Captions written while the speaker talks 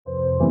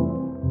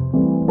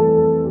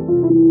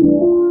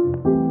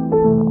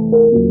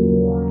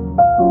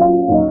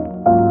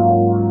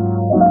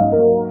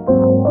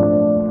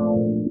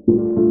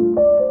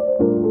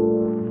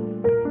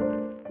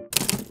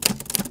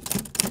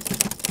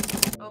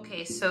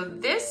Okay, so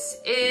this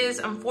is,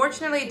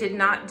 unfortunately, did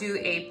not do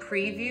a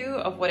preview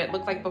of what it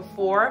looked like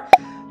before,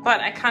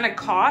 but I kind of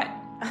caught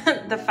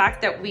the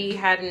fact that we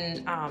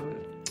hadn't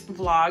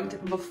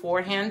vlogged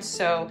beforehand.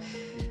 So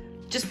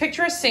just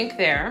picture a sink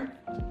there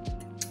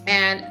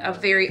and a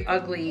very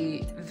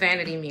ugly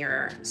vanity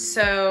mirror.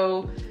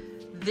 So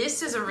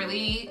this is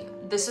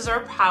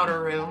our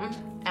powder room,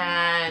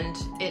 and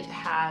it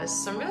has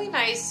some really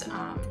nice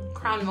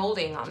crown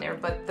molding on there,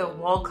 but the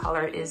wall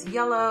color is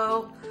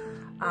yellow.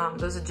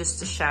 Those are just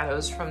the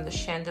shadows from the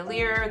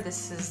chandelier.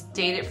 This is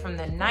dated from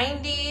the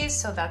 90s,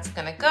 so that's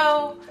gonna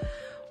go.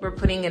 We're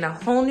putting in a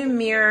whole new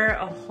mirror,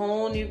 a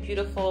whole new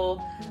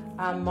beautiful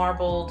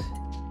marbled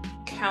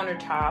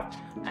countertop,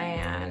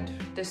 and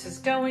this is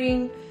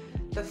going.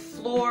 The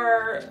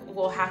floor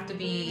will have to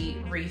be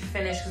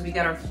refinished because we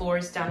got our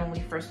floors down when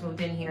we first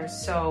moved in here,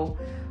 so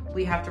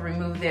we have to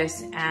remove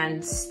this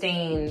and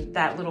stain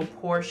that little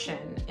portion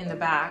in the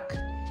back.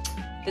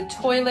 The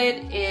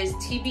toilet is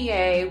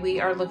TBA.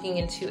 We are looking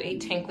into a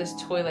tankless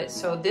toilet,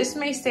 so this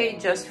may stay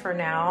just for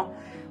now.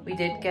 We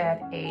did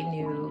get a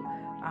new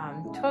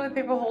toilet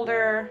paper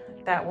holder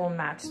that will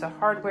match the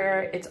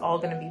hardware. It's all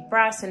gonna be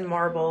brass and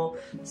marble.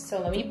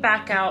 So let me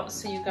back out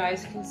so you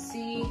guys can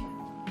see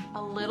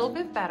a little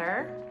bit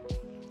better.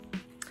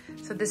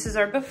 So this is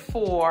our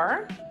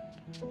before,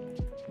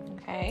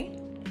 okay?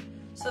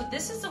 So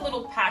this is a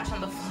little patch on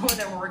the floor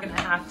that we're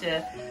gonna have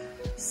to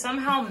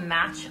somehow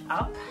match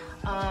up.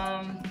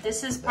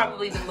 This is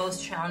probably the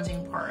most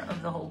challenging part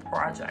of the whole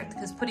project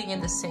because putting in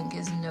the sink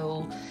is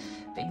no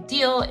big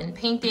deal in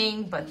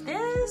painting, but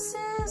this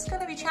is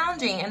gonna be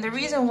challenging. And the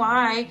reason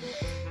why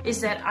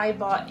is that I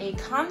bought a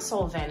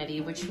console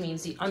vanity, which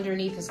means the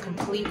underneath is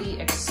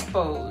completely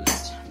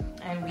exposed.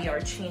 And we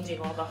are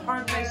changing all the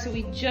hardware. So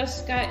we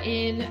just got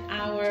in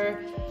our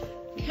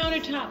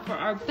countertop for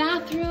our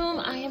bathroom.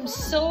 I am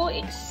so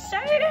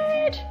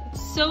excited.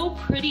 It's so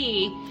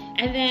pretty.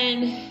 And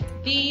then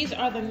these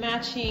are the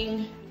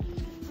matching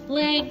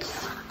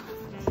legs.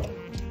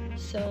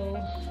 So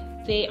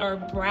they are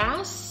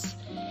brass.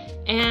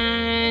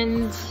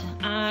 And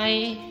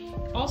I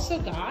also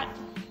got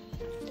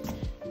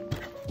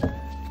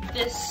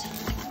this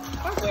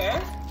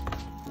hardware.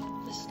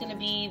 This is gonna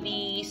be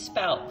the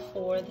spout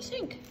for the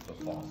sink.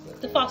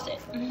 The faucet.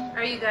 All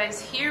right, you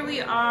guys, here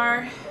we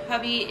are.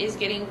 Hubby is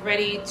getting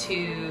ready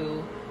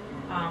to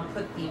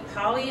put the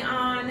poly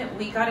on.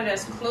 We got it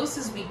as close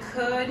as we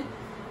could.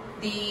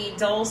 The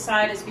dull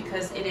side is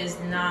because it is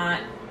not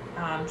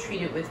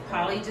treated with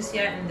poly just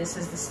yet, and this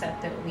is the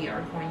step that we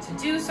are going to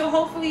do. So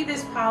hopefully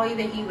this poly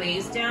that he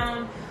lays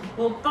down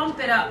will bump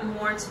it up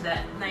more to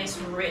that nice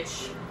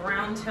rich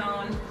brown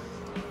tone.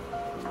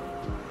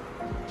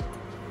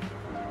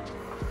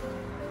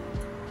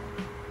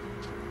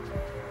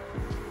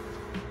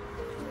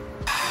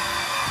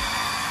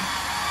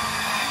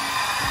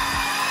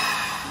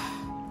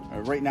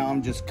 Right now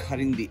I'm just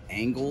cutting the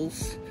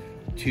angles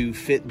to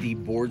fit the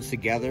boards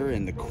together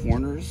in the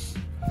corners.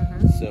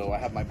 So I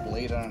have my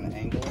blade on an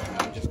angle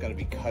and I'm just going to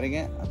be cutting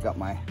it. I've got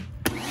my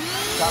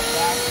top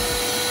back.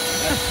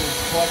 That's to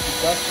collect the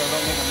dust so I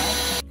don't make a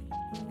mess.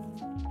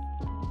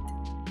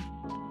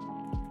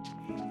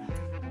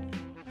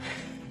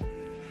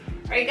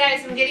 Alright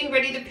guys, I'm getting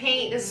ready to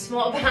paint this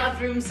small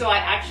bathroom, so I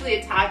actually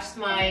attached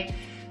my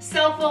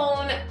cell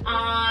phone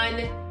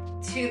on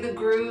to the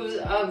grooves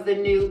of the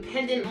new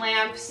pendant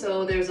lamp,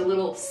 so there's a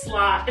little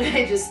slot and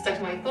I just stuck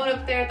my phone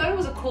up there. I thought it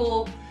was a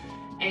cool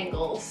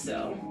angle,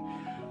 so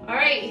all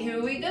right,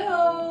 here we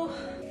go.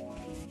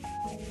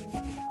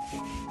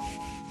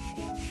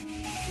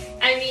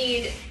 I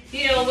mean,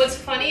 you know, what's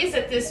funny is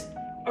that this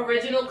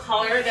original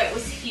color that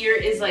was here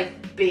is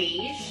like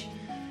beige,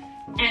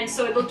 and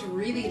so it looked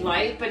really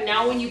light, but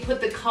now when you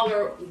put the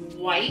color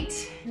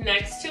white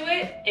next to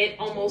it, it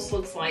almost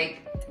looks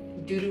like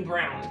doo-doo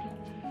brown.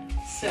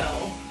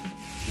 So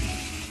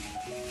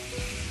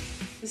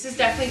this is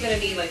definitely gonna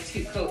need like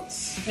 2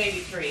 coats, maybe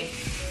 3.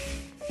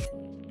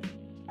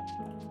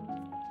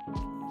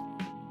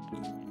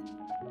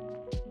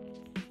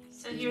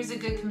 So here's a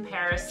good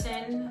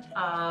comparison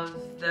of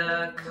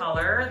the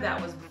color that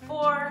was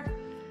before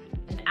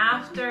and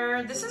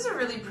after. This is a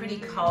really pretty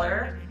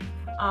color.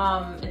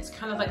 It's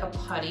kind of like a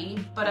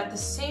putty, but at the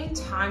same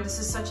time, this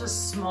is such a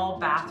small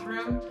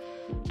bathroom,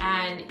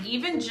 and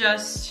even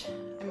just,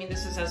 I mean,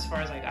 this is as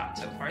far as I got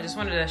so far. I just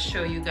wanted to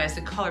show you guys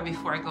the color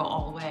before I go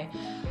all the way.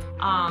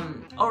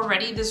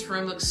 Already this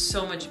room looks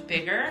so much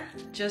bigger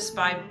just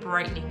by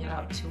brightening it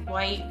up to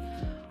white.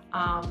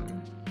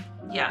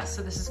 Yeah,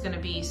 so this is gonna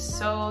be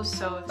so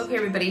exciting. Okay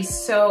everybody,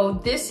 so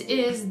this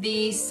is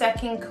the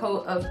second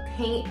coat of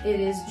paint. It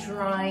is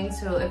drying,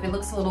 so if it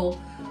looks a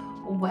little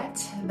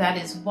wet, that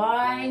is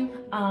why.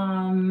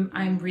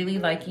 I'm really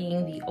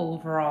liking the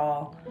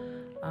overall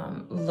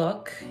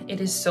look.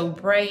 It is so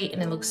bright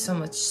and it looks so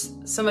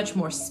much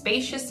more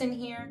spacious in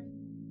here.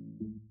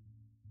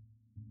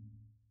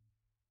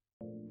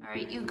 All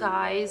right, you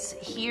guys,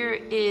 here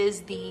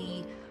is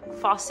the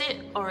faucet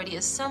already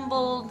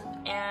assembled,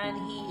 and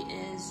he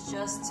is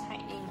just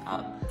tightening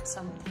up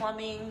some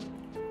plumbing.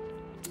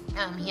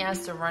 He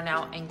has to run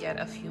out and get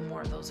a few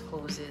more of those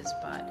hoses,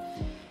 but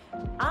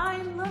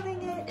I'm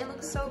loving it. It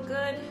looks so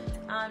good.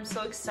 I'm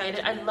so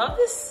excited. I love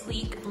this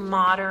sleek,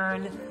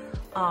 modern,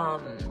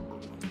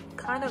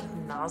 kind of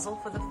nozzle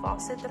for the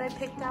faucet that I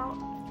picked out.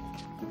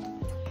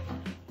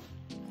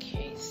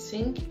 Okay,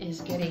 sink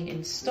is getting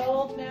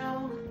installed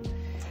now.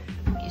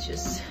 He's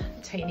just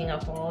tightening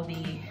up all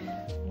the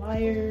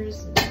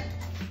wires,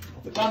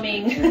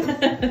 plumbing.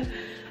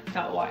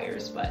 Not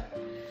wires, but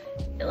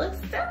it looks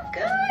so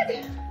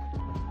good.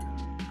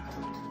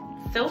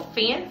 So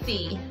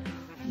fancy.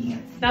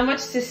 Not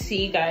much to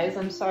see, guys.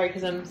 I'm sorry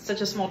because I'm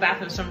such a small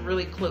bathroom, so I'm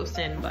really close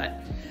in,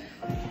 but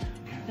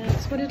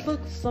that's what it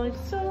looks like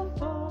so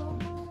far.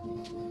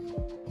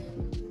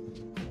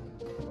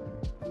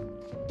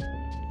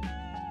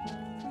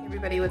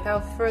 Everybody,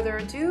 without further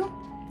ado,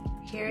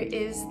 here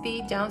is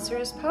the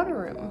downstairs powder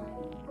room.